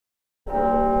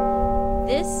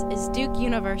This is Duke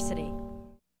University.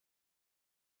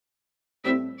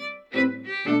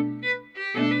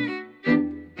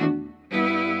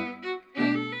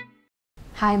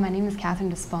 Hi, my name is Kathryn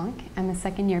Desplanque. I'm a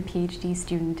second-year PhD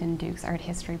student in Duke's Art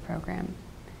History program.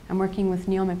 I'm working with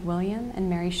Neil McWilliam and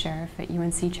Mary Sheriff at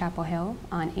UNC Chapel Hill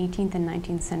on 18th and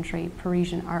 19th century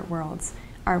Parisian art worlds,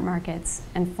 art markets,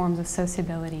 and forms of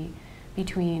sociability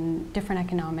between different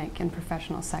economic and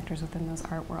professional sectors within those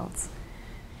art worlds.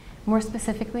 More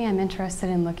specifically, I'm interested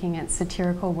in looking at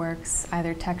satirical works,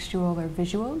 either textual or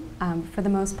visual. For the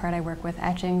most part, I work with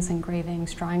etchings,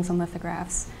 engravings, drawings, and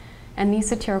lithographs. And these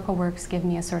satirical works give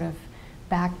me a sort of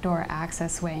backdoor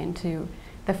access way into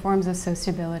the forms of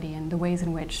sociability and the ways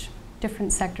in which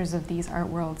different sectors of these art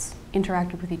worlds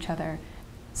interacted with each other.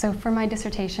 So for my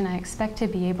dissertation, I expect to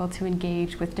be able to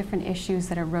engage with different issues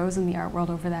that arose in the art world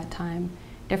over that time,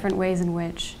 different ways in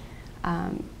which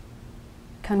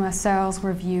connoisseurs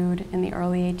were viewed in the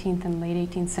early 18th and late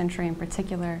 18th century in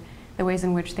particular, the ways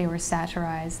in which they were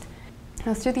satirized.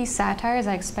 Now, through these satires,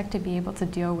 I expect to be able to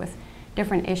deal with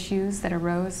different issues that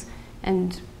arose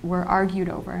and were argued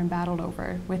over and battled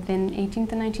over within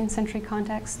 18th and 19th century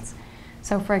contexts.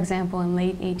 So for example, in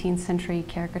late 18th century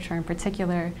caricature in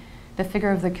particular, the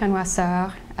figure of the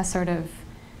connoisseur, a sort of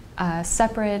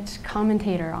separate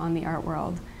commentator on the art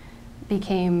world,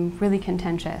 became really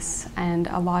contentious, and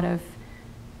a lot of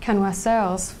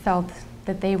connoisseurs felt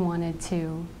that they wanted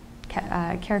to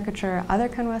caricature other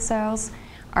connoisseurs.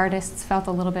 Artists felt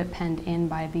a little bit penned in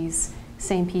by these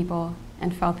same people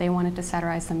and felt they wanted to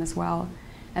satirize them as well.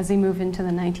 As we move into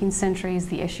the 19th centuries,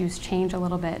 the issues change a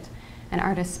little bit, and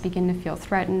artists begin to feel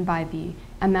threatened by the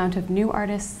amount of new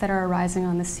artists that are arising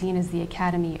on the scene as the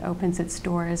Academy opens its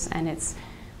doors and its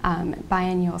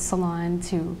biennial salon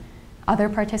to other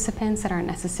participants that aren't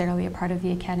necessarily a part of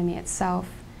the Academy itself.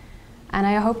 And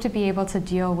I hope to be able to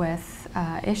deal with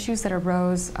issues that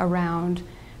arose around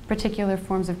particular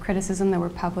forms of criticism that were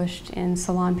published in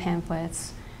salon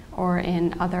pamphlets or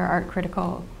in other art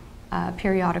critical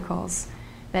periodicals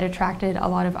that attracted a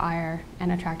lot of ire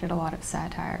and attracted a lot of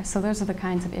satire. So those are the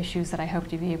kinds of issues that I hope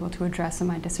to be able to address in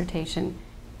my dissertation.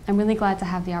 I'm really glad to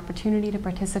have the opportunity to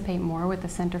participate more with the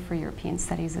Center for European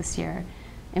Studies this year.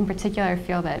 In particular, I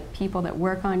feel that people that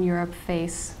work on Europe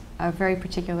face a very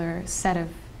particular set of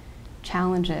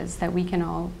challenges that we can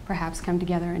all perhaps come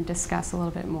together and discuss a little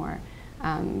bit more.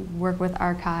 Work with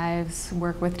archives,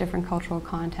 work with different cultural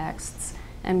contexts,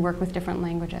 and work with different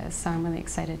languages. So I'm really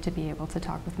excited to be able to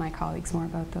talk with my colleagues more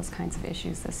about those kinds of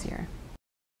issues this year.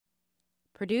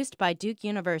 Produced by Duke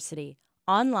University,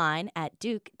 online at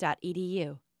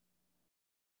duke.edu.